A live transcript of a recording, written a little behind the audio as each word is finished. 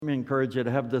Let me encourage you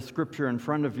to have the scripture in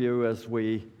front of you as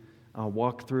we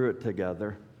walk through it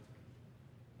together.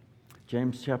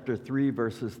 James chapter 3,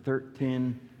 verses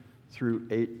 13 through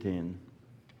 18.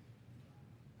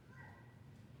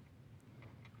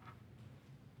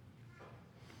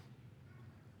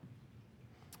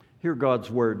 Hear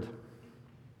God's word.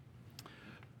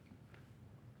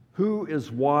 Who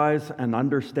is wise and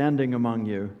understanding among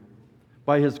you?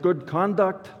 By his good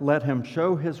conduct, let him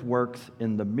show his works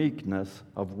in the meekness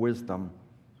of wisdom.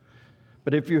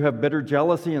 But if you have bitter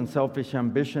jealousy and selfish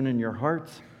ambition in your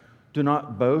hearts, do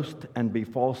not boast and be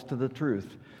false to the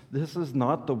truth. This is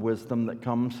not the wisdom that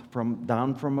comes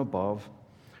down from above,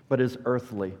 but is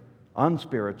earthly,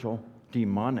 unspiritual,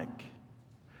 demonic.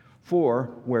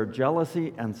 For where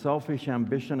jealousy and selfish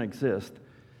ambition exist,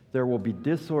 there will be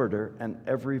disorder and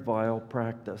every vile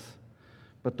practice.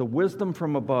 But the wisdom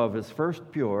from above is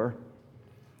first pure,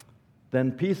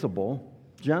 then peaceable,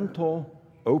 gentle,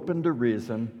 open to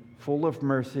reason, full of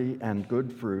mercy and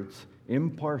good fruits,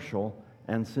 impartial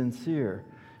and sincere.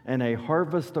 And a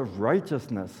harvest of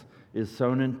righteousness is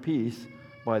sown in peace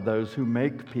by those who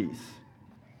make peace.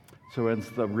 So ends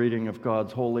the reading of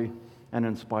God's holy and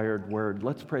inspired word.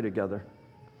 Let's pray together.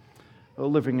 O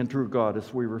living and true God,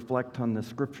 as we reflect on this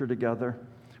scripture together,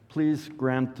 please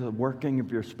grant the working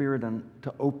of your Spirit and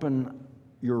to open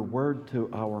your word to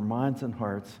our minds and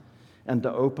hearts, and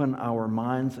to open our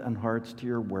minds and hearts to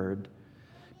your word.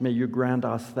 May you grant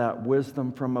us that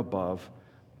wisdom from above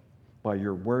by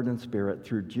your word and Spirit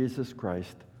through Jesus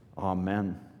Christ.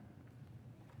 Amen.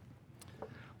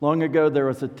 Long ago, there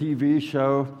was a TV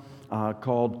show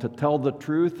called To Tell the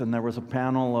Truth, and there was a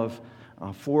panel of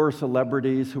 4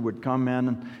 celebrities who would come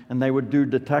in and they would do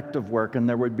detective work, and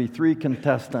there would be 3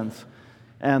 contestants,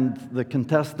 and the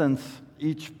contestants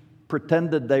each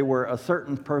pretended they were a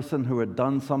certain person who had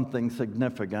done something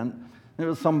significant. It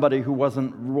was somebody who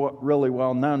wasn't really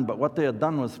well known, but what they had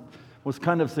done was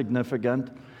kind of significant,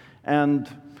 and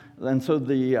so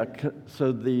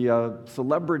the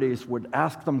celebrities would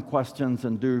ask them questions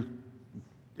and do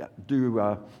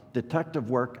detective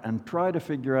work and try to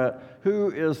figure out who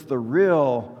is the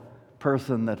real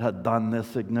person that had done this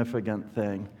significant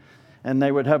thing. And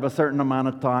they would have a certain amount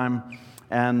of time,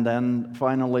 and then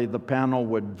finally the panel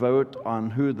would vote on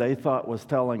who they thought was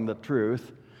telling the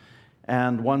truth.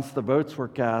 And once the votes were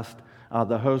cast,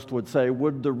 the host would say,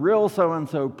 "Would the real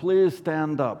so-and-so please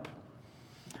stand up?"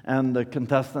 And the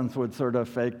contestants would sort of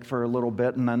fake for a little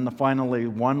bit, and then finally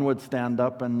one would stand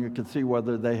up, and you could see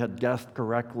whether they had guessed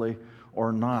correctly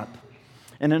or not.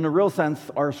 And in a real sense,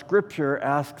 our scripture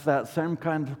asks that same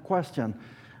kind of question.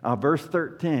 Verse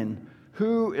 13,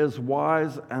 who is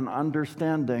wise and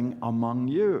understanding among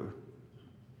you?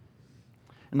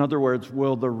 In other words,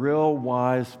 will the real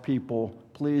wise people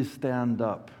please stand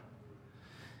up?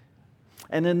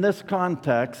 And in this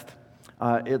context,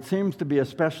 it seems to be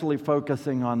especially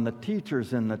focusing on the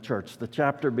teachers in the church. The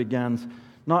chapter begins,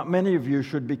 "Not many of you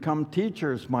should become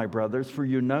teachers, my brothers, for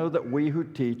you know that we who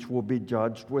teach will be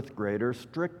judged with greater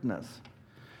strictness."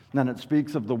 Then it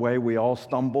speaks of the way we all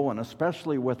stumble, and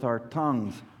especially with our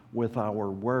tongues, with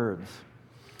our words.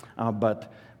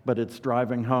 But it's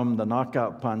driving home the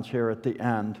knockout punch here at the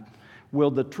end.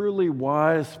 Will the truly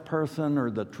wise person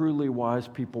or the truly wise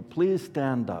people please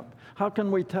stand up? How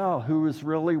can we tell who is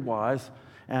really wise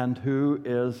and who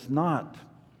is not?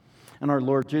 And our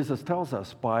Lord Jesus tells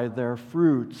us, by their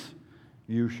fruits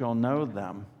you shall know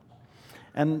them.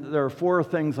 And there are 4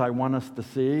 things I want us to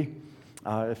see.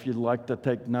 If you'd like to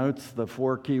take notes, the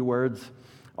 4 key words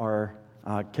are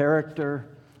character,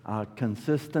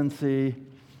 consistency,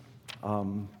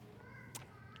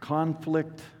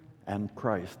 conflict, and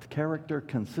Christ. Character,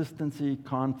 consistency,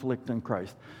 conflict, and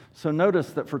Christ. So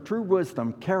notice that for true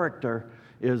wisdom, character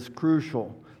is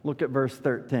crucial. Look at verse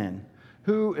 13.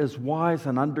 Who is wise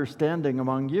and understanding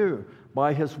among you?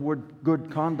 By his good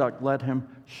conduct, let him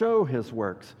show his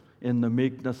works in the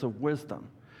meekness of wisdom.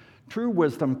 True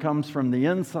wisdom comes from the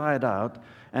inside out,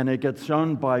 and it gets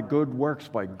shown by good works,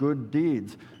 by good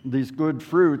deeds. These good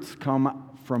fruits come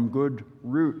from good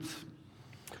roots.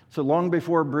 So long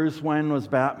before Bruce Wayne was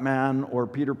Batman or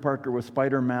Peter Parker was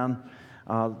Spider-Man,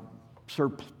 Sir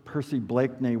Percy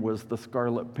Blakeney was the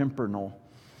Scarlet Pimpernel.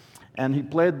 And he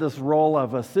played this role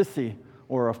of a sissy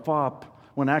or a fop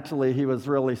when actually he was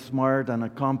really smart and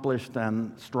accomplished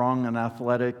and strong and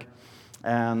athletic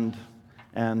and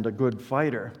a good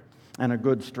fighter and a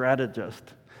good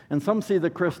strategist. And some see the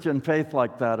Christian faith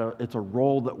like that. It's a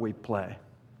role that we play.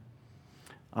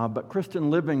 But Christian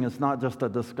living is not just a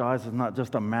disguise. It's not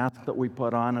just a mask that we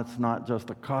put on. It's not just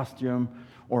a costume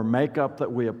or makeup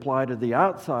that we apply to the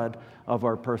outside of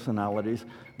our personalities.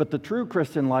 But the true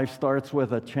Christian life starts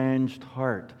with a changed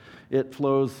heart. It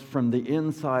flows from the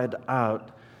inside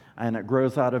out, and it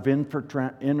grows out of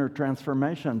inner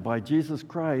transformation by Jesus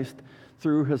Christ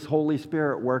through His Holy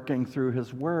Spirit working through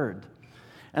His Word.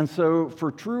 And so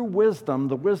for true wisdom,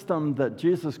 the wisdom that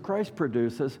Jesus Christ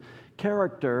produces,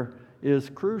 character is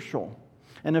crucial.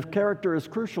 And if character is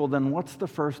crucial, then what's the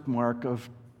first mark of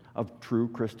true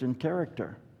Christian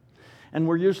character? And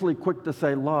we're usually quick to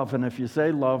say love, and if you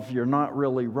say love, you're not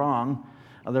really wrong.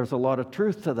 There's a lot of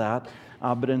truth to that,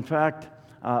 but in fact,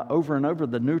 over and over,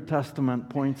 the New Testament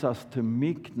points us to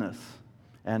meekness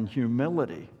and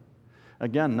humility.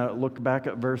 Again, look back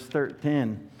at verse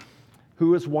 13.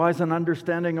 Who is wise and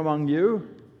understanding among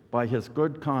you? By his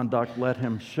good conduct, let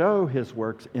him show his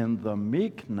works in the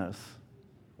meekness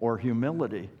or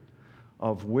humility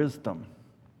of wisdom.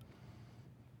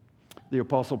 The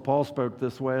Apostle Paul spoke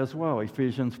this way as well.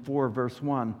 Ephesians 4, verse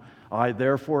 1. I,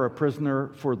 therefore, a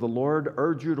prisoner for the Lord,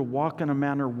 urge you to walk in a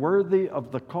manner worthy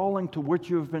of the calling to which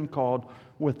you have been called,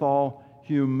 with all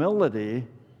humility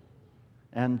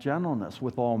and gentleness,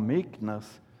 with all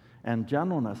meekness and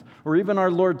gentleness. Or even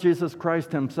our Lord Jesus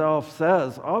Christ Himself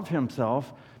says of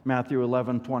Himself, Matthew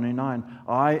 11:29,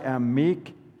 I am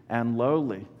meek and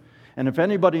lowly. And if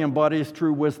anybody embodies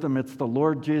true wisdom, it's the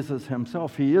Lord Jesus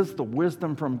Himself. He is the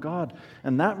wisdom from God.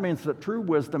 And that means that true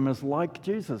wisdom is like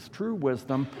Jesus. True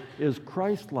wisdom is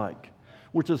Christ-like,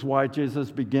 which is why Jesus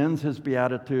begins His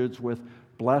Beatitudes with,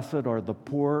 blessed are the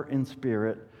poor in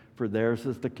spirit, for theirs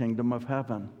is the kingdom of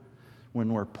heaven.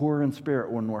 When we're poor in spirit,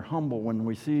 when we're humble, when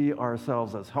we see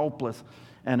ourselves as helpless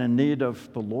and in need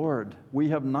of the Lord, we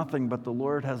have nothing, but the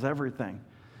Lord has everything.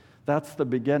 That's the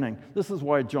beginning. This is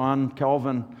why John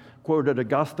Calvin quoted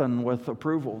Augustine with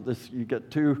approval. You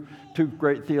get two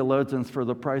great theologians for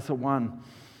the price of one.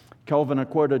 Calvin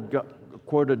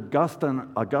quoted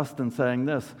Augustine saying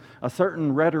this: a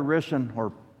certain rhetorician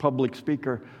or public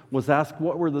speaker was asked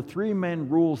what were the three main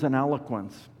rules in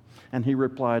eloquence, and he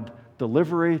replied,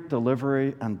 delivery,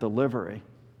 delivery, and delivery.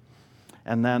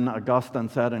 And then Augustine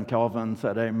said, and Calvin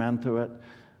said amen to it,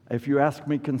 if you ask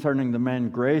me concerning the main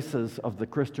graces of the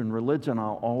Christian religion,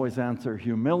 I'll always answer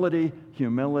humility,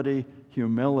 humility,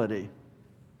 humility.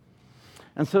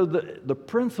 And so the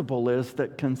principle is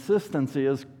that consistency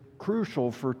is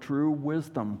crucial for true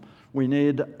wisdom.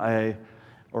 The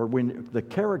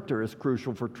character is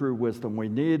crucial for true wisdom. We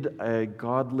need a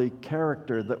godly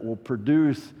character that will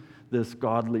produce this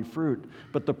godly fruit.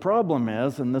 But the problem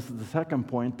is, and this is the second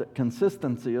point, that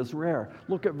consistency is rare.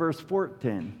 Look at verse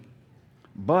 14.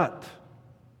 But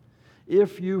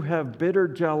if you have bitter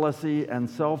jealousy and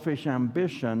selfish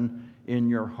ambition in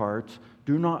your hearts,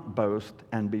 do not boast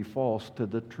and be false to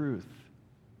the truth.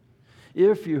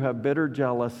 If you have bitter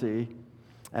jealousy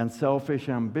and selfish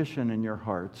ambition in your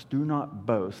hearts, do not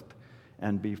boast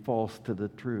and be false to the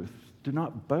truth. Do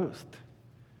not boast.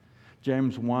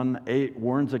 James 1:8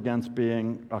 warns against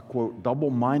being a, quote,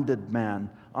 double-minded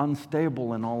man,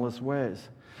 unstable in all his ways.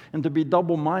 And to be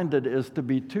double-minded is to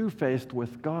be two-faced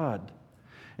with God.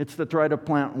 It's to try to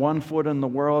plant one foot in the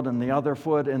world and the other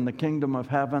foot in the kingdom of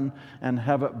heaven and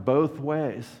have it both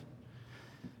ways.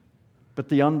 But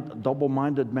the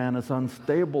double-minded man is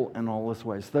unstable in all his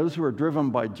ways. Those who are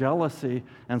driven by jealousy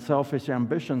and selfish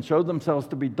ambition show themselves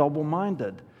to be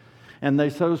double-minded, and they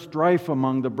sow strife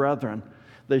among the brethren.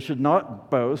 They should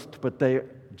not boast, but they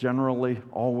generally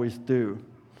always do.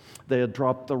 They had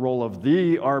dropped the role of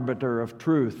the arbiter of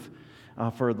truth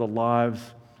for the lives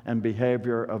and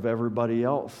behavior of everybody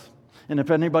else. And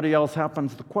if anybody else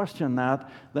happens to question that,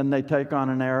 then they take on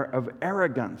an air of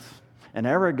arrogance. And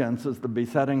arrogance is the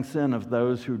besetting sin of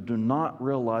those who do not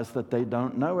realize that they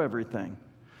don't know everything.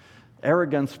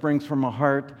 Arrogance springs from a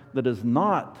heart that is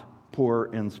not poor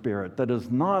in spirit, that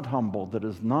is not humble, that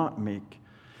is not meek.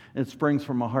 It springs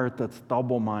from a heart that's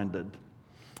double-minded,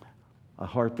 a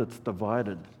heart that's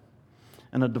divided.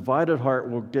 And a divided heart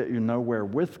will get you nowhere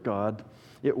with God.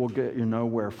 It will get you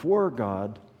nowhere for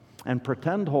God. And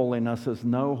pretend holiness is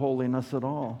no holiness at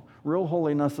all. Real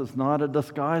holiness is not a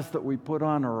disguise that we put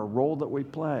on or a role that we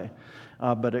play,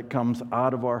 but it comes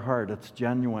out of our heart. It's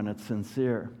genuine. It's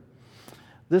sincere.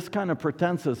 This kind of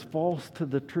pretense is false to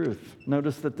the truth.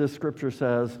 Notice that this scripture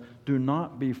says, do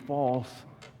not be false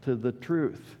to the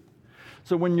truth.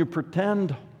 So when you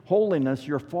pretend holiness,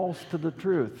 you're false to the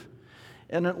truth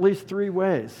in at least three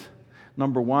ways.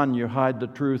 Number one, you hide the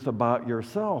truth about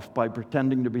yourself by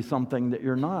pretending to be something that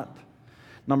you're not.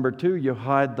 Number two, you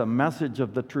hide the message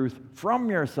of the truth from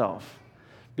yourself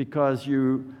because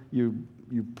you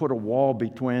you put a wall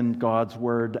between God's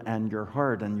word and your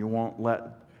heart, and you won't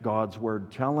let God's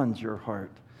word challenge your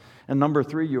heart. And number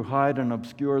 3, you hide and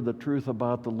obscure the truth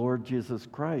about the Lord Jesus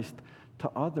Christ to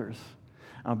others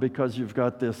because you've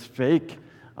got this fake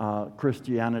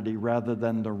Christianity rather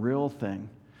than the real thing.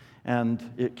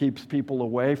 And it keeps people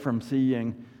away from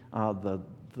seeing the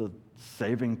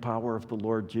saving power of the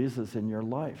Lord Jesus in your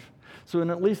life. So in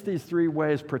at least these 3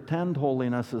 ways, pretend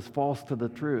holiness is false to the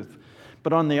truth.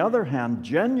 But on the other hand,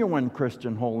 genuine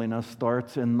Christian holiness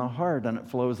starts in the heart, and it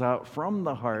flows out from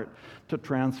the heart to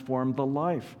transform the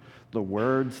life, the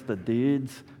words, the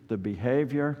deeds, the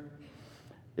behavior.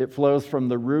 It flows from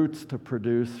the roots to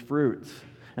produce fruits.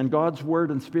 And God's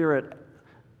Word and Spirit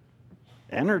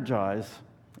energize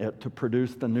it to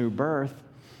produce the new birth,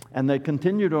 and they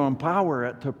continue to empower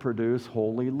it to produce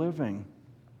holy living,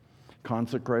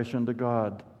 consecration to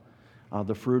God,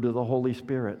 the fruit of the Holy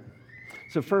Spirit.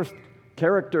 So first,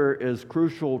 character is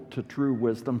crucial to true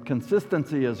wisdom.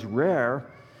 Consistency is rare.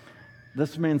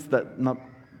 This means that,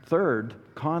 third,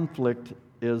 conflict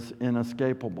is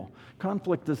inescapable.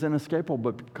 Conflict is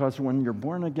inescapable because when you're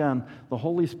born again, the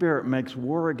Holy Spirit makes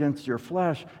war against your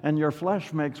flesh, and your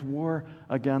flesh makes war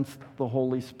against the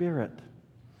Holy Spirit.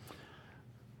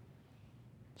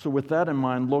 So with that in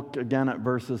mind, look again at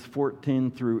verses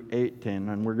 14 through 18,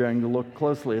 and we're going to look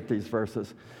closely at these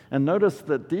verses. And notice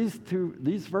that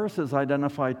these verses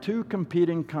identify 2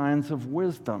 competing kinds of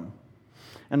wisdom.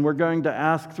 And we're going to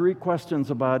ask 3 questions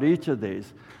about each of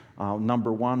these.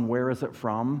 Number 1, where is it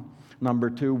from? Number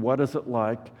 2, what is it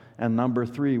like? And number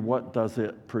 3, what does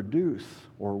it produce,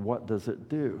 or what does it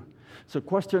do? So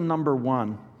question number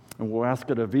 1, and we'll ask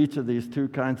it of each of these 2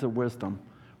 kinds of wisdom.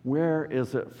 Where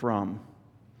is it from?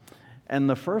 And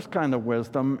the first kind of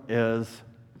wisdom is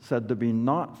said to be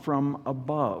not from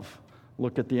above.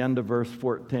 Look at the end of verse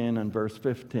 14 and verse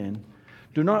 15.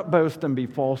 Do not boast and be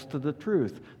false to the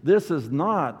truth. This is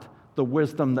not the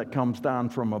wisdom that comes down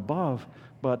from above,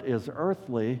 but is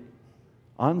earthly,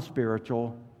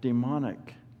 unspiritual,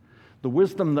 demonic. The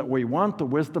wisdom that we want, the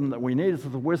wisdom that we need, is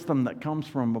the wisdom that comes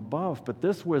from above, but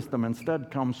this wisdom instead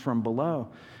comes from below.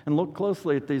 And look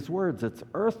closely at these words. It's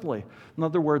earthly. In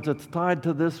other words, it's tied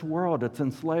to this world. It's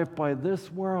enslaved by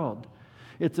this world.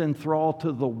 It's enthralled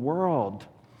to the world.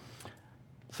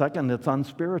 Second, it's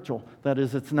unspiritual. That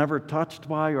is, it's never touched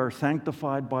by or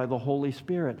sanctified by the Holy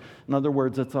Spirit. In other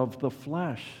words, it's of the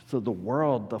flesh. So the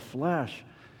world, the flesh.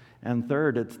 And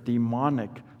third, it's demonic.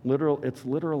 It's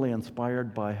literally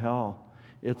inspired by hell.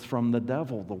 It's from the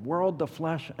devil. The world, the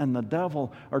flesh, and the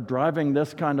devil are driving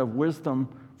this kind of wisdom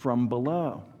from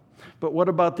below. But what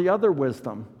about the other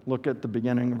wisdom? Look at the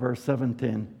beginning of verse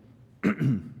 17.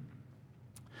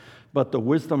 But the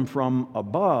wisdom from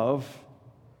above,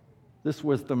 this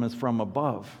wisdom is from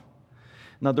above.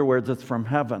 In other words, it's from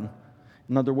heaven.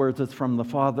 In other words, it's from the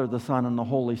Father, the Son, and the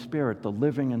Holy Spirit, the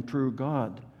living and true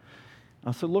God.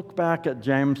 So look back at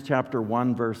James chapter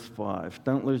 1, verse 5.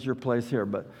 Don't lose your place here,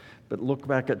 but look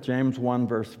back at James 1,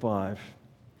 verse 5.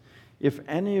 If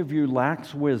any of you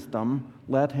lacks wisdom,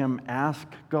 let him ask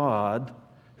God,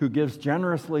 who gives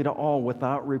generously to all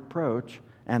without reproach,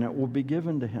 and it will be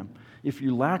given to him. If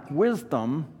you lack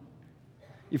wisdom,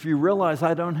 if you realize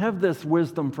I don't have this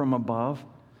wisdom from above,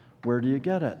 where do you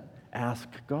get it? Ask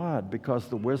God, because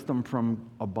the wisdom from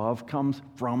above comes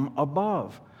from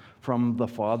above, from the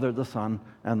Father, the Son,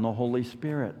 and the Holy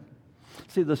Spirit.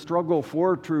 See, the struggle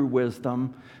for true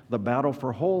wisdom, the battle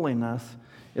for holiness,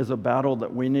 is a battle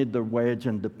that we need to wage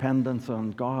in dependence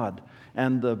on God.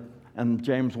 And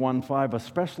James 1:5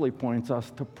 especially points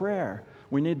us to prayer.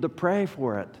 We need to pray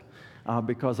for it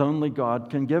because only God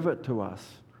can give it to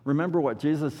us. Remember what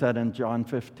Jesus said in John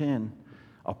 15,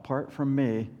 apart from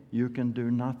me, you can do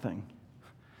nothing.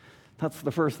 That's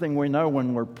the first thing we know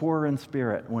when we're poor in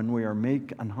spirit, when we are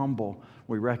meek and humble.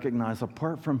 We recognize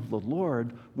apart from the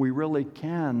Lord, we really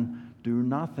can do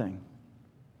nothing.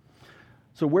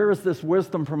 So where is this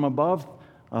wisdom from above?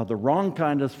 The wrong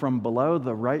kind is from below.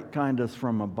 The right kind is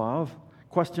from above.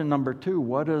 Question number 2,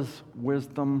 what is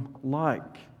wisdom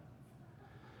like?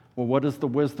 Well, what is the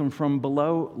wisdom from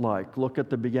below like? Look at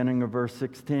the beginning of verse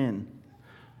 16.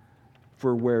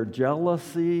 For where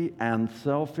jealousy and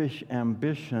selfish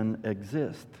ambition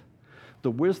exist.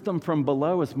 The wisdom from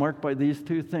below is marked by these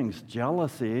 2 things,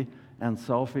 jealousy and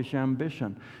selfish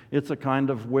ambition. It's a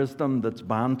kind of wisdom that's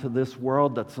bound to this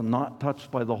world, that's not touched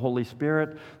by the Holy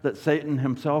Spirit, that Satan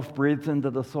himself breathes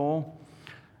into the soul.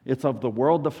 It's of the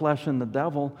world, the flesh, and the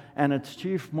devil, and its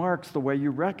chief marks, the way you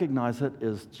recognize it,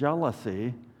 is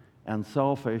jealousy and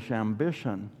selfish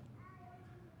ambition,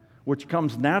 which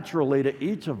comes naturally to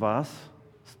each of us,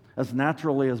 as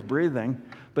naturally as breathing,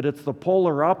 but it's the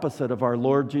polar opposite of our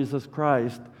Lord Jesus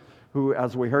Christ, who,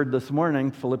 as we heard this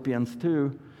morning, Philippians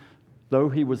 2, though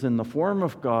he was in the form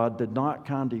of God, did not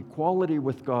count equality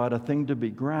with God a thing to be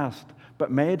grasped,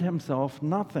 but made himself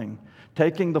nothing,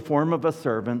 taking the form of a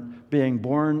servant, being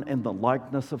born in the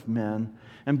likeness of men,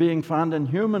 and being found in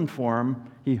human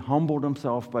form, he humbled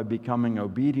himself by becoming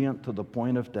obedient to the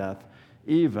point of death,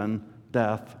 even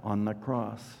death on the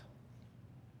cross.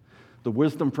 The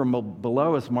wisdom from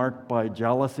below is marked by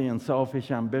jealousy and selfish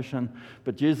ambition,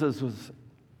 but Jesus was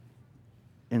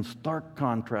in stark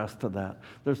contrast to that.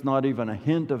 There's not even a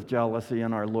hint of jealousy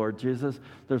in our Lord Jesus.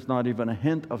 There's not even a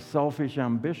hint of selfish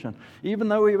ambition. Even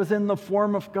though he was in the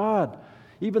form of God,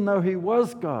 even though he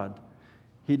was God,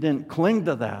 he didn't cling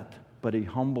to that, but he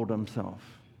humbled himself,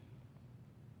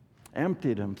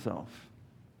 emptied himself.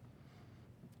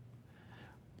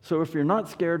 So if you're not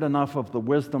scared enough of the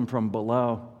wisdom from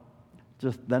below,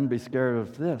 just then be scared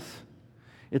of this.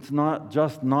 It's not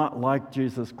just not like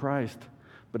Jesus Christ,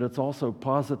 but it's also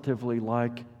positively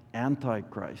like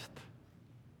Antichrist.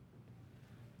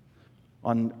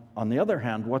 On the other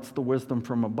hand, what's the wisdom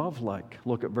from above like?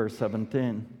 Look at verse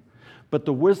 17. But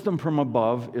the wisdom from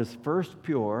above is first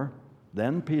pure,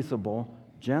 then peaceable,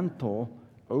 gentle,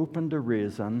 open to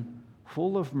reason,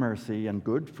 full of mercy and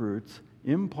good fruits,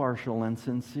 impartial and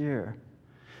sincere.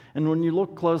 And when you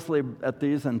look closely at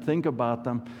these and think about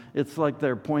them, it's like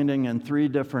they're pointing in three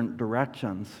different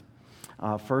directions.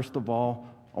 First of all,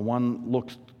 one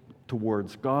looks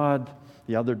towards God,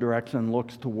 the other direction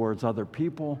looks towards other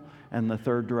people, and the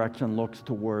third direction looks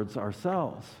towards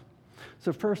ourselves.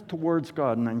 So first towards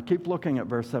God, and then keep looking at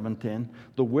verse 17.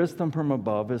 The wisdom from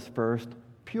above is first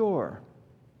pure.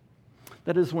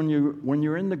 That is, when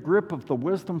you're in the grip of the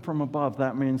wisdom from above,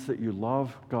 that means that you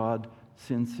love God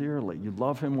sincerely. You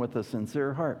love him with a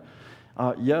sincere heart.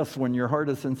 Yes, when your heart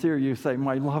is sincere, you say,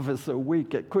 my love is so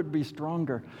weak, it could be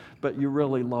stronger, but you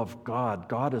really love God.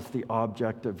 God is the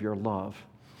object of your love.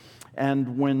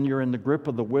 And when you're in the grip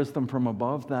of the wisdom from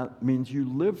above, that means you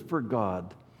live for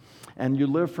God. And you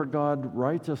live for God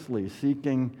righteously,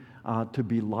 seeking to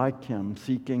be like him,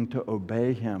 seeking to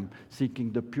obey him,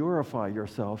 seeking to purify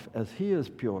yourself as he is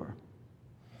pure.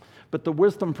 But the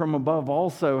wisdom from above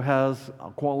also has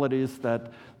qualities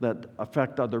that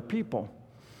affect other people.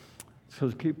 So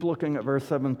keep looking at verse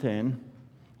 17.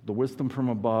 The wisdom from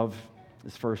above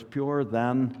is first pure,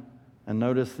 then, and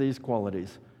notice these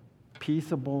qualities,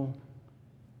 peaceable.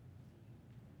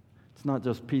 It's not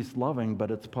just peace-loving, but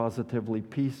it's positively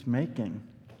peacemaking.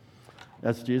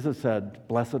 As Jesus said,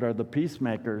 blessed are the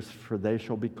peacemakers, for they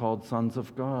shall be called sons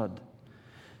of God.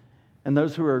 And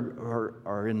those who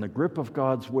are in the grip of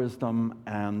God's wisdom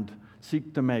and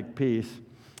seek to make peace,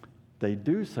 they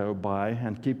do so by,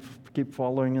 and keep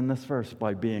following in this verse,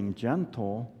 by being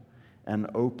gentle and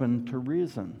open to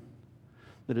reason.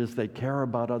 That is, they care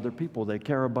about other people. They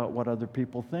care about what other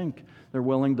people think. They're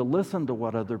willing to listen to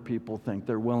what other people think.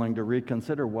 They're willing to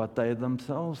reconsider what they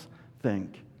themselves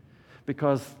think.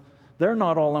 Because they're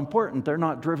not all important. They're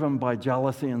not driven by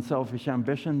jealousy and selfish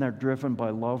ambition. They're driven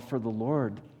by love for the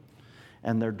Lord.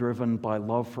 And they're driven by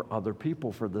love for other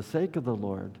people for the sake of the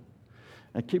Lord.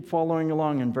 And keep following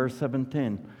along in verse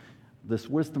 17. This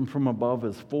wisdom from above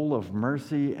is full of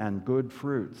mercy and good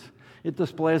fruits. It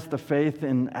displays the faith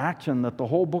in action that the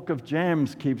whole book of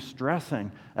James keeps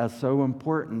stressing as so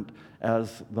important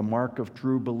as the mark of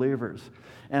true believers.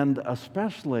 And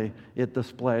especially it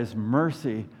displays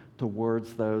mercy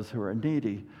towards those who are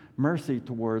needy, mercy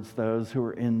towards those who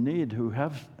are in need, who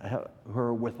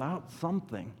are without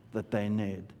something that they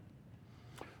need.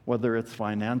 Whether it's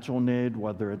financial need,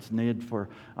 whether it's need for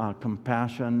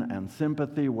compassion and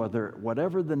sympathy,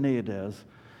 whatever the need is,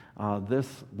 this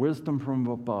wisdom from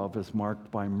above is marked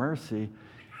by mercy.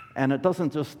 And it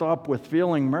doesn't just stop with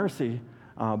feeling mercy,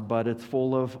 but it's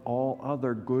full of all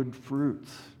other good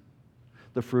fruits.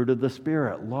 The fruit of the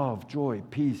Spirit: love, joy,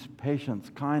 peace, patience,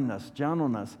 kindness,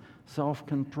 gentleness,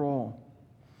 self-control.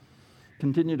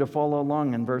 Continue to follow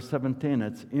along in verse 17.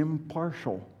 It's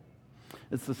impartial.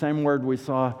 It's the same word we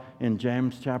saw in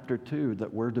James chapter 2,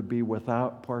 that we're to be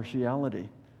without partiality.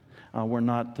 We're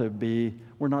not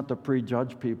to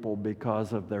prejudge people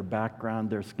because of their background,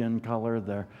 their skin color,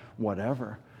 their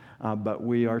whatever. But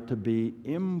we are to be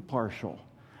impartial.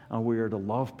 We are to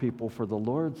love people for the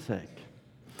Lord's sake.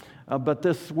 But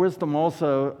this wisdom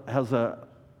also has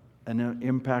an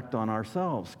impact on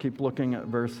ourselves. Keep looking at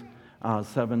verse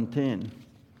 17.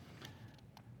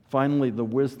 Finally, the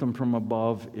wisdom from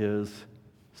above is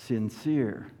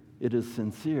sincere. It is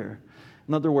sincere.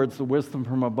 In other words, the wisdom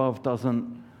from above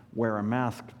doesn't wear a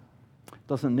mask,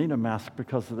 doesn't need a mask,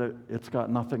 because it's got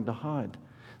nothing to hide.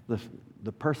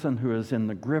 the person who is in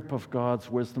the grip of God's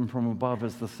wisdom from above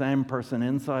is the same person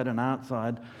inside and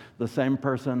outside, the same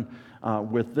person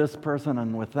with this person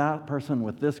and with that person,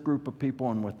 with this group of people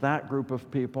and with that group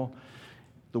of people.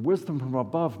 The wisdom from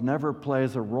above never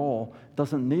plays a role,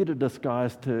 doesn't need a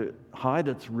disguise to hide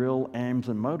its real aims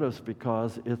and motives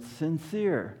because it's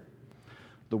sincere.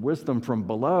 The wisdom from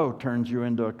below turns you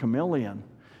into a chameleon.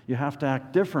 You have to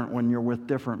act different when you're with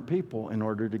different people in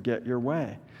order to get your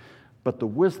way. But the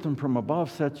wisdom from above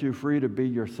sets you free to be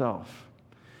yourself.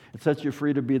 It sets you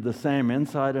free to be the same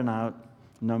inside and out,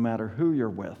 no matter who you're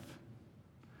with.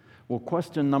 Well,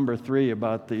 question number 3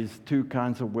 about these two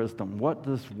kinds of wisdom. What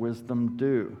does wisdom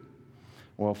do?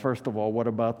 Well, first of all, what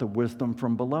about the wisdom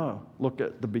from below? Look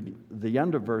at the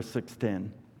end of verse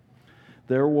 16.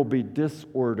 There will be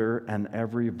disorder and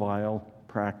every vile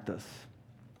practice.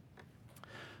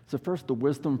 So first, the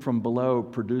wisdom from below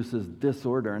produces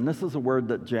disorder. And this is a word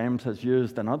that James has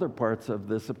used in other parts of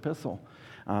this epistle.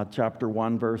 Chapter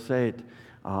 1, verse 8,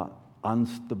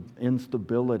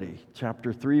 instability.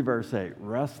 Chapter 3, verse 8,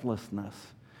 restlessness.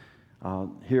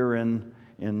 Here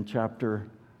in chapter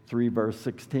 3, verse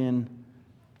 16,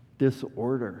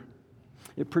 disorder.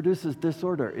 It produces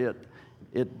disorder.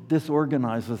 It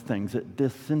disorganizes things. It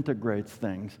disintegrates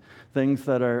things. Things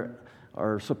that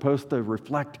are supposed to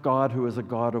reflect God, who is a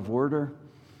God of order,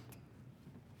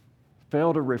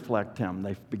 fail to reflect Him.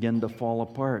 They begin to fall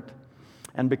apart.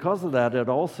 And because of that, it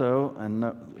also, and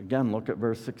again, look at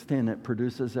verse 16, it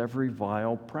produces every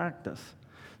vile practice.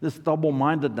 This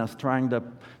double-mindedness, trying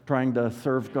to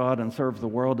serve God and serve the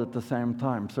world at the same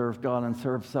time, serve God and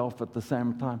serve self at the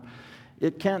same time.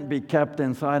 It can't be kept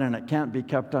inside and it can't be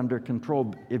kept under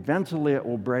control. Eventually it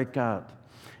will break out.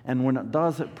 And when it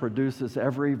does, it produces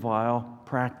every vile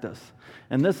practice.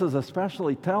 And this is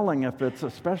especially telling if it's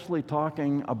especially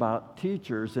talking about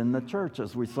teachers in the church.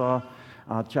 As we saw,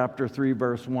 chapter 3,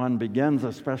 verse 1 begins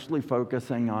especially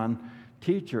focusing on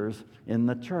teachers in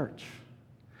the church.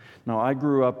 Now, I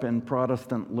grew up in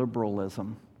Protestant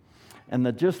liberalism. And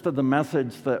the gist of the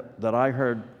message that I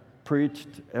heard preached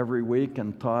every week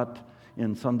and taught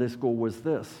in Sunday school was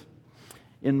this.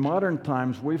 In modern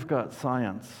times, we've got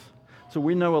science. So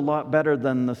we know a lot better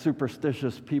than the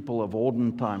superstitious people of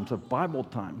olden times, of Bible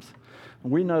times.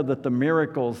 We know that the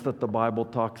miracles that the Bible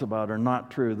talks about are not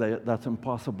true. That's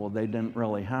impossible. They didn't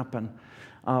really happen.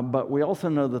 But we also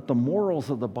know that the morals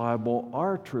of the Bible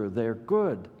are true. They're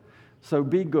good. So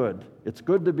be good. It's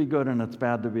good to be good and it's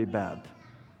bad to be bad.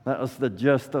 That was the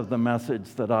gist of the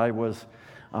message that I was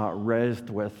raised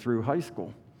with through high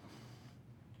school.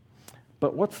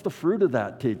 But what's the fruit of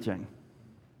that teaching?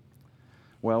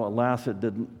 Well, alas, it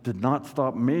did not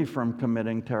stop me from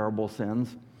committing terrible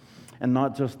sins, and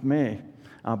not just me.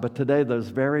 But today, those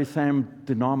very same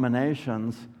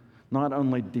denominations not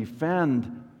only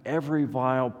defend every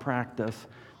vile practice,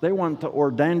 they want to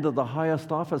ordain to the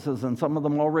highest offices, and some of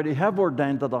them already have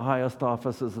ordained to the highest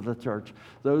offices of the church,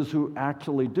 those who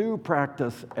actually do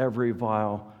practice every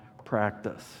vile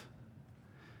practice.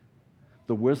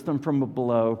 The wisdom from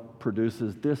below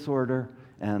produces disorder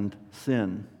and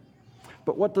sin.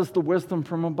 But what does the wisdom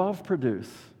from above produce?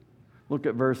 Look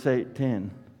at verse 18.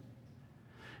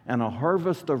 And a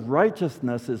harvest of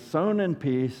righteousness is sown in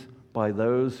peace by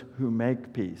those who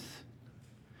make peace.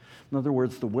 In other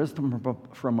words, the wisdom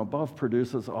from above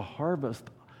produces a harvest,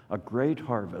 a great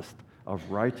harvest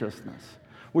of righteousness,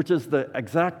 which is the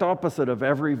exact opposite of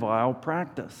every vile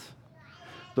practice.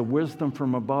 The wisdom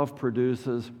from above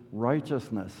produces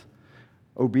righteousness,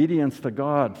 obedience to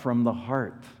God from the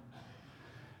heart,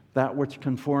 that which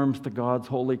conforms to God's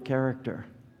holy character.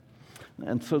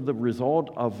 And so the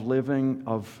result of living,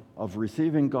 of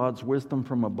receiving God's wisdom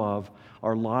from above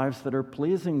are lives that are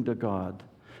pleasing to God.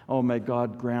 Oh, may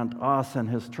God grant us and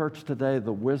His church today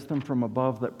the wisdom from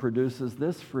above that produces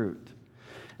this fruit.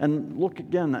 And look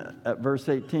again at verse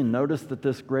 18. Notice that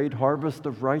this great harvest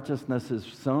of righteousness is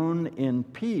sown in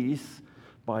peace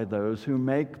by those who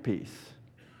make peace.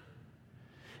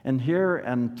 And here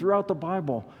and throughout the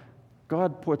Bible,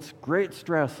 God puts great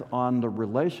stress on the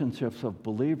relationships of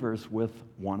believers with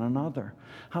one another.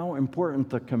 How important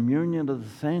the communion of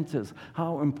the saints is,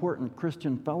 how important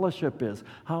Christian fellowship is,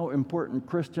 how important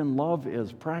Christian love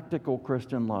is, practical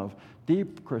Christian love,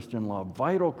 deep Christian love,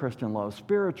 vital Christian love,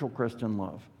 spiritual Christian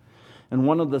love. And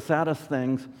one of the saddest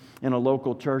things in a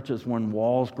local church is when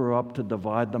walls grow up to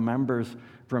divide the members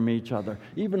from each other.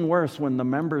 Even worse, when the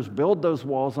members build those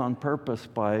walls on purpose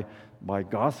by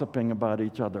gossiping about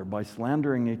each other, by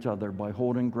slandering each other, by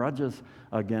holding grudges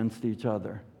against each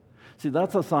other. See,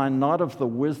 that's a sign not of the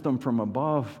wisdom from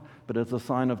above, but it's a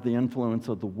sign of the influence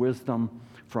of the wisdom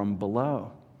from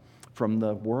below. from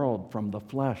the world, from the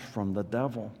flesh, from the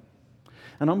devil.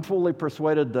 And I'm fully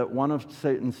persuaded that one of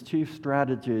Satan's chief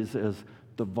strategies is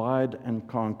divide and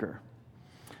conquer.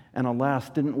 And alas,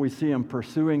 didn't we see him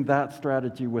pursuing that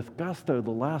strategy with gusto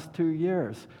the last 2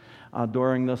 years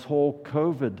during this whole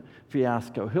COVID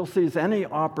fiasco? He'll seize any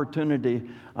opportunity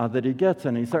that he gets,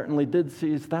 and he certainly did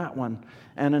seize that one.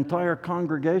 And entire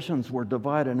congregations were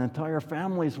divided, entire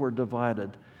families were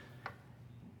divided.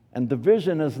 And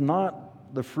division is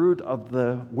not the fruit of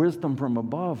the wisdom from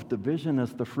above. Division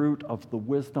is the fruit of the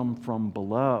wisdom from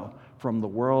below, from the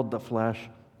world, the flesh,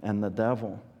 and the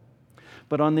devil.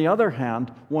 But on the other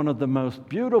hand, one of the most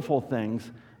beautiful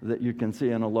things that you can see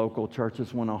in a local church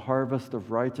is when a harvest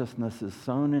of righteousness is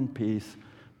sown in peace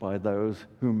by those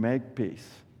who make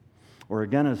peace. Or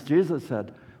again, as Jesus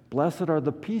said, "Blessed are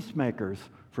the peacemakers,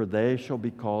 for they shall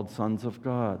be called sons of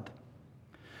God."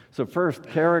 So first,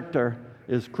 character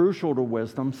is crucial to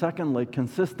wisdom. Secondly,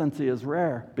 consistency is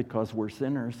rare because we're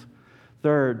sinners.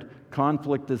 Third,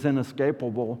 conflict is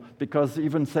inescapable because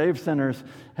even saved sinners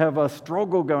have a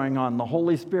struggle going on. The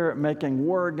Holy Spirit making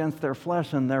war against their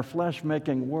flesh and their flesh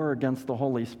making war against the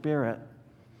Holy Spirit.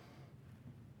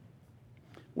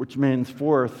 Which means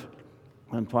fourth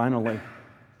and finally,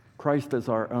 Christ is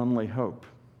our only hope.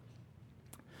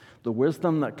 The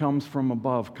wisdom that comes from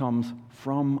above comes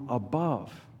from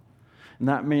above. And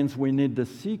that means we need to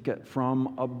seek it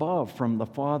from above, from the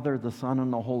Father, the Son,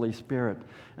 and the Holy Spirit,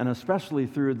 and especially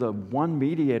through the one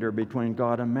mediator between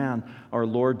God and man, our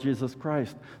Lord Jesus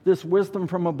Christ. This wisdom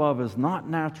from above is not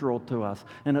natural to us,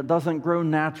 and it doesn't grow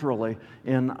naturally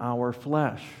in our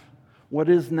flesh. What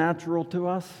is natural to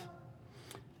us?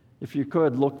 If you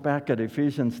could, look back at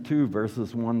Ephesians 2,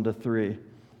 verses 1 to 3.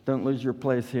 Don't lose your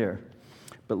place here.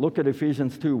 But look at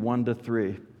Ephesians 2, 1 to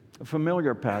 3, a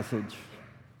familiar passage.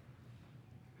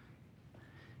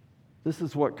 This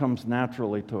is what comes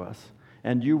naturally to us.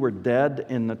 "And you were dead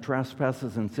in the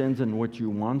trespasses and sins in which you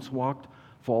once walked,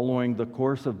 following the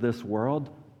course of this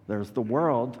world." There's the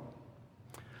world.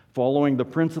 "Following the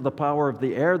prince of the power of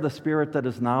the air, the spirit that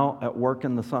is now at work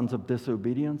in the sons of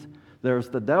disobedience." There's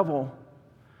the devil.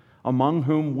 "Among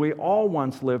whom we all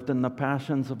once lived in the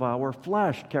passions of our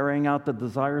flesh, carrying out the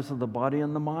desires of the body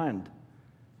and the mind,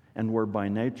 and were by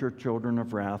nature children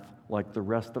of wrath like the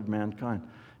rest of mankind."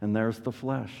 And there's the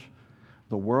flesh.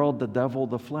 The world, the devil,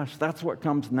 the flesh. That's what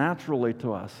comes naturally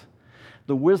to us.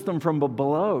 The wisdom from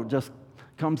below just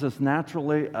comes as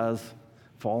naturally as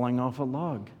falling off a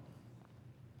log.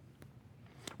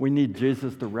 We need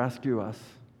Jesus to rescue us,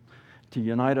 to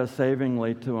unite us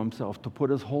savingly to himself, to put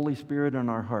his Holy Spirit in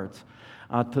our hearts,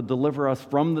 to deliver us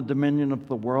from the dominion of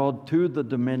the world to the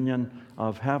dominion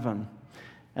of heaven.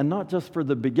 And not just for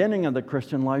the beginning of the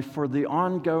Christian life, for the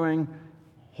ongoing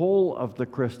whole of the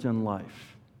Christian life.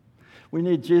 We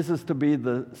need Jesus to be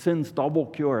the sin's double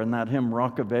cure. In that hymn,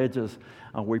 Rock of Ages,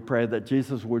 we pray that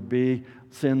Jesus would be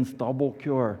sin's double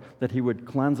cure, that he would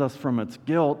cleanse us from its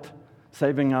guilt,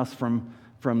 saving us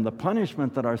from the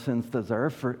punishment that our sins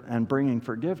deserve and bringing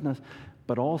forgiveness,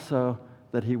 but also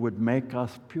that he would make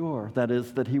us pure. That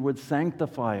is, that he would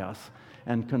sanctify us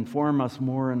and conform us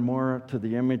more and more to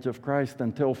the image of Christ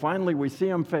until finally we see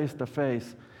him face to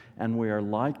face and we are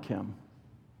like him.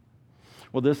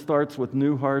 Well, this starts with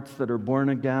new hearts that are born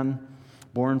again,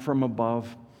 born from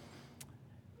above,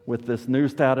 with this new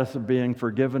status of being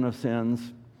forgiven of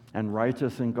sins and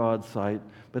righteous in God's sight,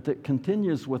 but it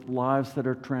continues with lives that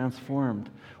are transformed.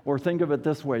 Or think of it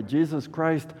this way: Jesus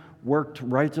Christ worked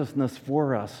righteousness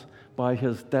for us by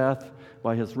his death,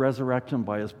 by his resurrection,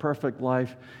 by his perfect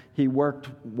life. He worked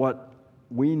what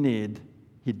we need.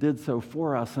 He did so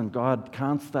for us, and God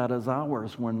counts that as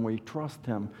ours when we trust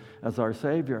him as our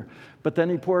Savior. But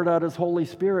then he poured out his Holy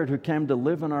Spirit who came to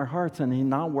live in our hearts, and he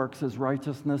now works his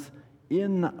righteousness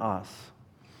in us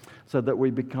so that we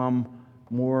become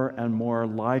more and more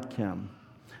like him.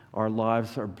 Our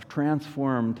lives are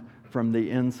transformed from the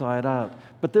inside out.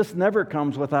 But this never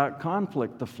comes without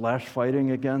conflict. The flesh fighting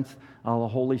against the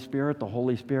Holy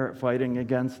Spirit fighting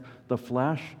against the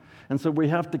flesh. And so we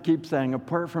have to keep saying,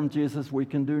 apart from Jesus, we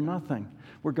can do nothing.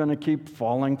 We're going to keep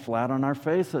falling flat on our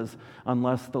faces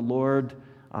unless the Lord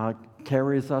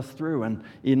carries us through. And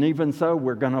even so,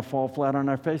 we're going to fall flat on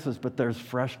our faces, but there's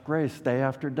fresh grace day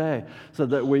after day so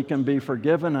that we can be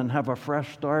forgiven and have a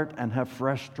fresh start and have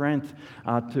fresh strength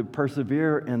to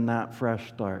persevere in that fresh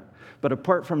start. But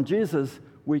apart from Jesus,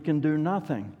 we can do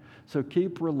nothing. So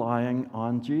keep relying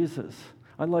on Jesus.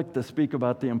 I like to speak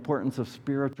about the importance of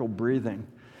spiritual breathing.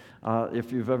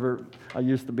 If you've ever, I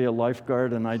used to be a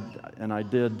lifeguard, and I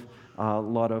did a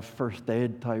lot of first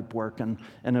aid type work. And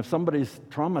if somebody's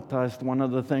traumatized, one of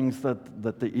the things that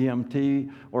the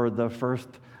EMT or the first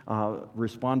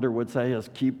responder would say is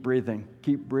keep breathing,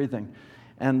 keep breathing.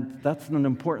 And that's an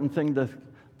important thing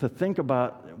to think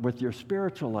about with your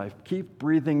spiritual life. Keep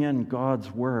breathing in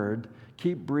God's word.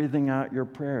 Keep breathing out your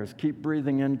prayers. Keep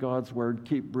breathing in God's word.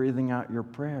 Keep breathing out your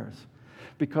prayers.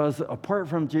 Because apart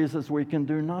from Jesus, we can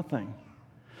do nothing.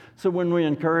 So when we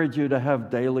encourage you to have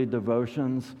daily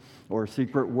devotions or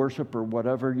secret worship or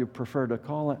whatever you prefer to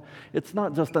call it, it's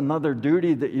not just another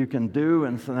duty that you can do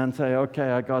and then say,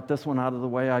 okay, I got this one out of the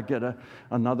way, I get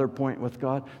another point with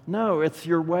God. No, it's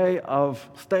your way of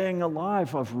staying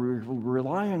alive, of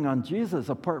relying on Jesus,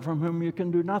 apart from whom you can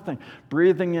do nothing.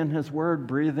 Breathing in his word,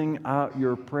 breathing out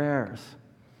your prayers.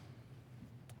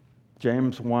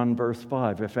 James 1 verse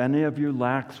 5, if any of you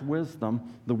lacks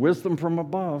wisdom, the wisdom from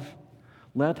above,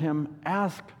 let him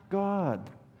ask God.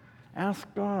 Ask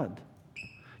God.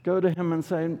 Go to him and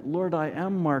say, Lord, I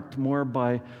am marked more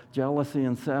by jealousy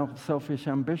and selfish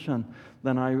ambition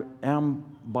than I am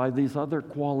by these other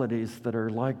qualities that are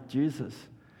like Jesus.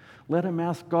 Let him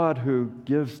ask God, who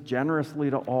gives generously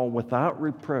to all without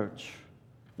reproach.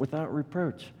 Without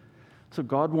reproach. So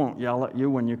God won't yell at you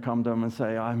when you come to him and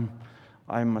say, I'm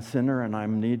a sinner and I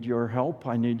need your help,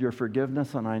 I need your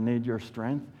forgiveness, and I need your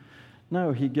strength.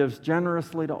 No, he gives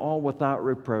generously to all without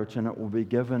reproach, and it will be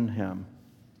given him.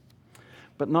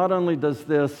 But not only does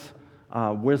this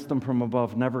wisdom from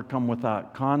above never come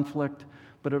without conflict,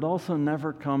 but it also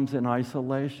never comes in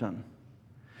isolation.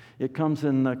 It comes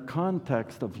in the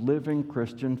context of living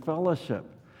Christian fellowship.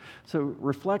 So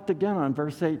reflect again on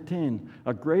verse 18.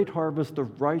 A great harvest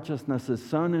of righteousness is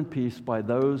sown in peace by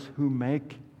those who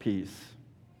make peace.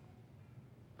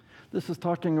 This is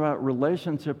talking about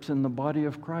relationships in the body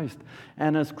of Christ.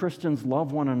 And as Christians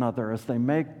love one another, as they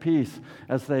make peace,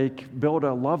 as they build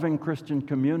a loving Christian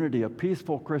community, a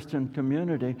peaceful Christian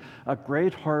community, a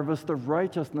great harvest of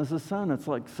righteousness is sown. It's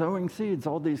like sowing seeds.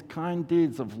 All these kind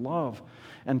deeds of love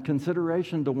and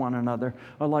consideration to one another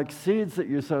are like seeds that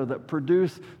you sow that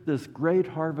produce this great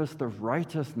harvest of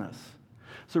righteousness.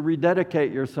 So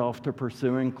rededicate yourself to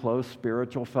pursuing close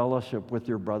spiritual fellowship with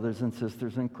your brothers and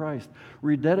sisters in Christ.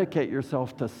 Rededicate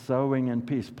yourself to sowing in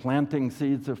peace, planting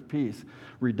seeds of peace.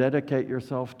 Rededicate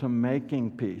yourself to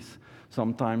making peace.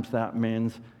 Sometimes that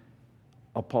means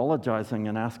apologizing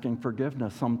and asking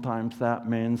forgiveness. Sometimes that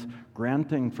means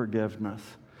granting forgiveness.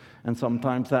 And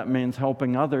sometimes that means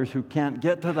helping others who can't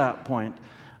get to that point.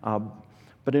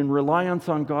 But in reliance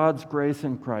on God's grace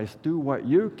in Christ, do what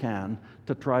you can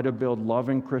to try to build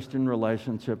loving Christian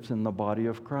relationships in the body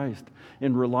of Christ.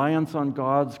 In reliance on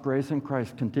God's grace in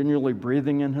Christ, continually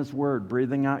breathing in his word,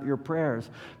 breathing out your prayers,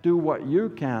 do what you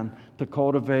can to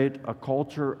cultivate a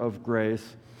culture of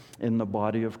grace in the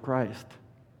body of Christ.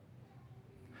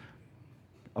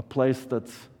 A place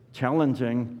that's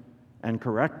challenging and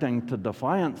correcting to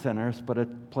defiant sinners, but a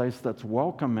place that's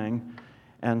welcoming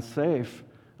and safe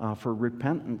for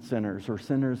repentant sinners or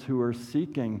sinners who are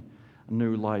seeking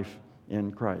new life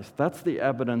in Christ. That's the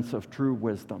evidence of true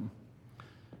wisdom.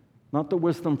 Not the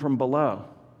wisdom from below.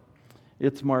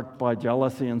 It's marked by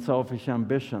jealousy and selfish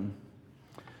ambition.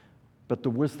 But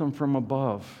the wisdom from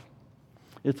above.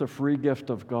 It's a free gift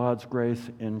of God's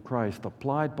grace in Christ,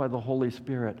 applied by the Holy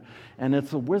Spirit. And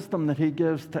it's a wisdom that he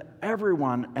gives to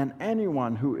everyone and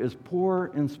anyone who is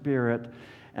poor in spirit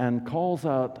and calls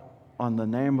out on the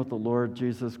name of the Lord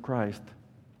Jesus Christ.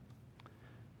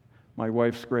 My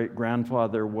wife's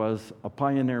great-grandfather was a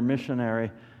pioneer missionary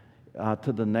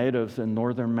to the natives in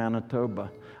northern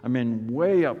Manitoba. I mean,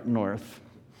 way up north,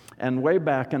 and way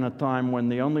back in a time when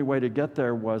the only way to get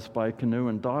there was by canoe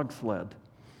and dog sled.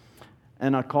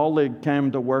 And a colleague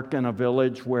came to work in a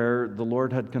village where the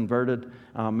Lord had converted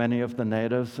many of the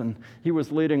natives. And he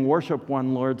was leading worship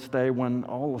one Lord's Day when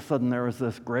all of a sudden there was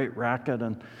this great racket.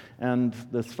 And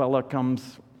this fella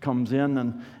comes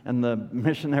in, and the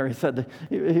missionary said,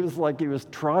 he was like he was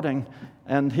trotting.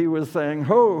 And he was saying,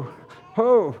 ho,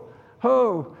 ho,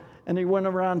 ho. And he went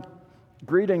around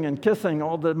greeting and kissing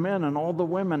all the men and all the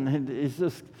women. He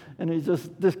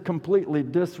just completely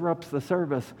disrupts the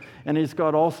service. And he's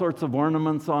got all sorts of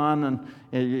ornaments on,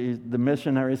 and the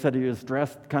missionary said he was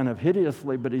dressed kind of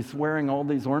hideously, but he's wearing all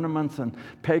these ornaments and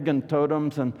pagan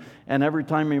totems, and every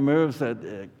time he moves,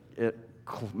 it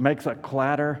makes a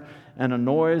clatter and a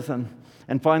noise.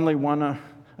 And finally,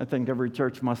 I think every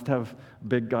church must have a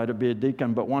big guy to be a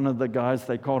deacon, but one of the guys,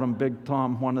 they called him Big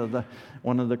Tom, one of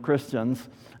the Christians,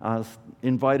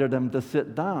 invited him to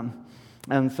sit down.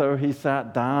 And so he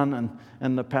sat down,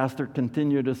 and the pastor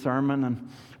continued his sermon.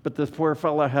 But this poor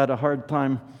fellow had a hard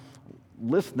time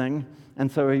listening,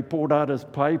 and so he pulled out his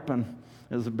pipe, and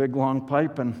it was a big, long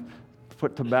pipe, and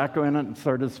put tobacco in it and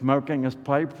started smoking his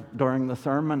pipe during the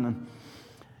sermon.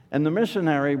 And the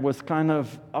missionary was kind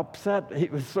of upset. He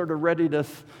was sort of ready to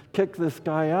kick this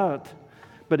guy out.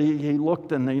 But he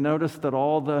looked and he noticed that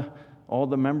all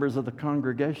the members of the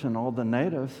congregation, all the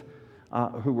natives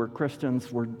who were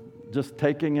Christians, were just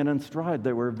taking it in stride.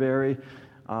 They were very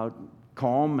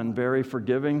calm and very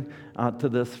forgiving to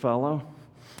this fellow.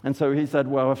 And so he said,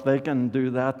 well, if they can do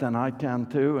that, then I can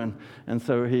too. And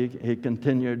so he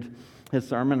continued his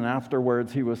sermon. And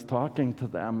afterwards, he was talking to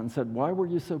them and said, why were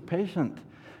you so patient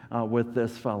with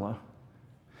this fellow?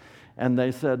 And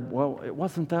they said, well, it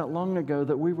wasn't that long ago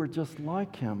that we were just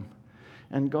like him.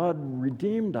 And God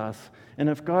redeemed us. And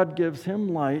if God gives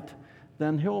him light,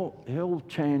 then he'll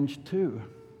change too.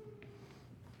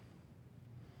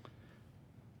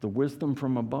 The wisdom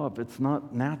from above, it's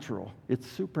not natural, it's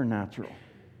supernatural.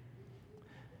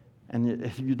 And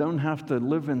you don't have to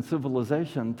live in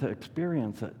civilization to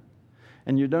experience it.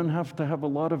 And you don't have to have a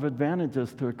lot of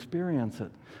advantages to experience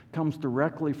it. It comes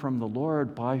directly from the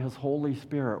Lord by His Holy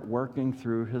Spirit working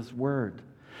through His Word.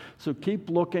 So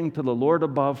keep looking to the Lord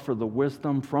above for the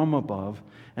wisdom from above,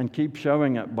 and keep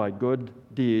showing it by good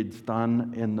deeds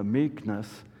done in the meekness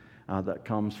that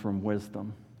comes from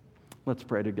wisdom. Let's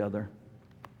pray together.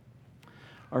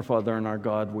 Our Father and our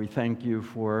God, we thank you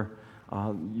for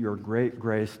your great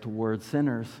grace towards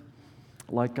sinners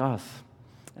like us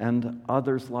and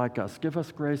others like us. Give us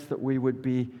grace that we would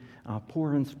be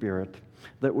poor in spirit,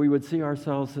 that we would see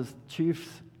ourselves as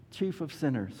chief of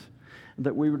sinners,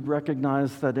 that we would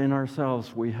recognize that in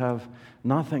ourselves we have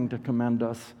nothing to commend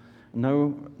us,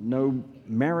 no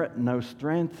merit, no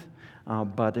strength,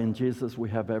 but in Jesus we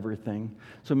have everything.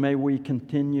 So may we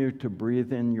continue to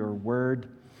breathe in your word,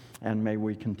 and may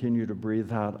we continue to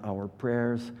breathe out our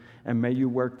prayers. And may you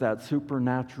work that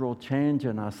supernatural change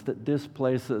in us that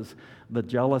displaces the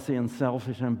jealousy and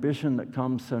selfish ambition that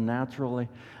comes so naturally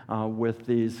with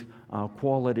these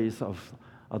qualities of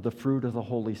the fruit of the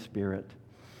Holy Spirit.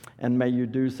 And may you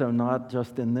do so not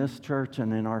just in this church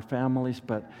and in our families,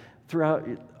 but throughout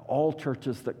all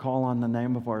churches that call on the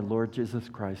name of our Lord Jesus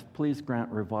Christ. Please grant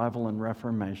revival and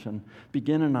reformation.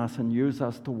 Begin in us and use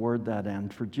us toward that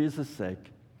end. For Jesus' sake,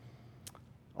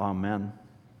 amen.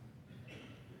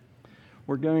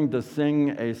 We're going to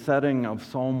sing a setting of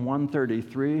Psalm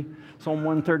 133. Psalm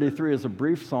 133 is a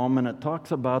brief psalm, and it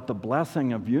talks about the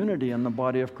blessing of unity in the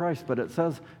body of Christ. But it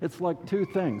says it's like two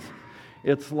things.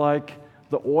 It's like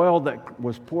the oil that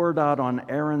was poured out on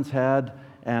Aaron's head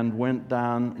and went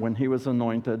down when he was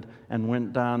anointed and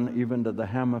went down even to the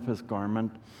hem of his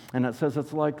garment. And it says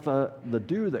it's like the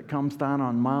dew that comes down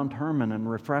on Mount Hermon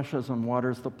and refreshes and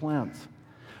waters the plants.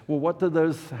 Well, what do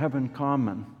those have in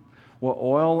common? Well,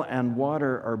 oil and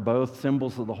water are both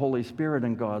symbols of the Holy Spirit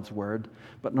in God's Word.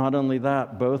 But not only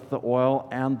that, both the oil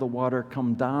and the water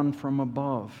come down from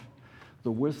above.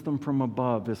 The wisdom from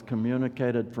above is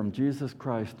communicated from Jesus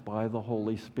Christ by the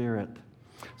Holy Spirit.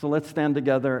 So let's stand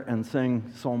together and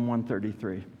sing Psalm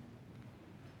 133.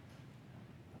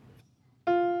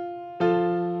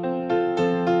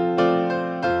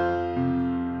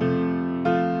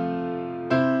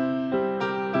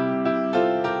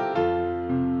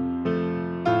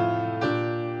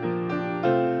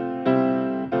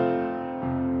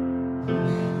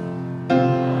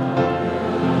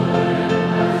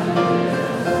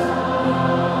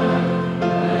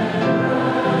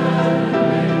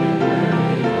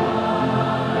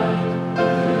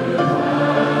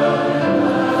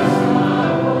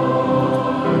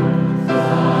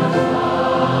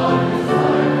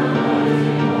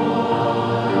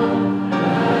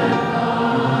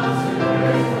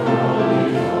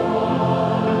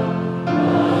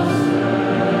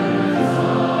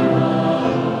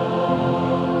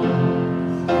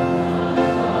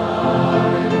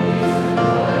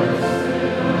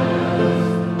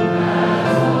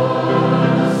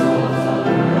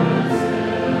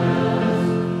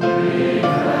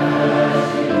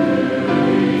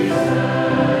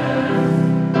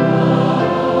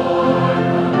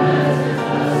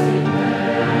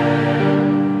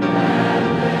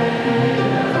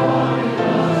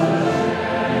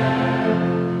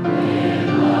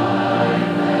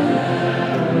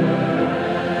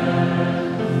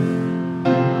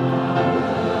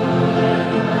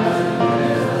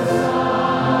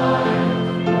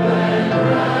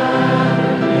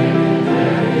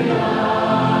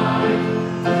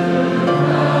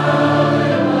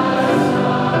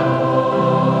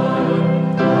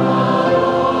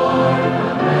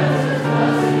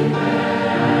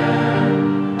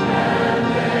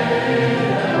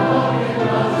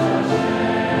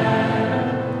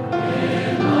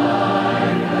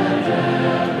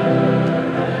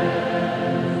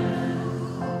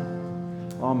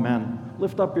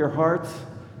 Lift up your hearts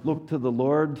look to the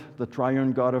Lord, the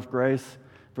triune God of grace,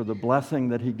 for the blessing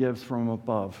that He gives from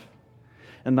above.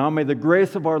 And now may the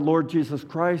grace of our Lord Jesus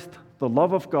Christ, the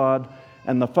love of God,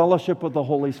 and the fellowship of the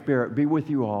Holy Spirit be with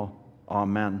you all.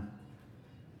 Amen.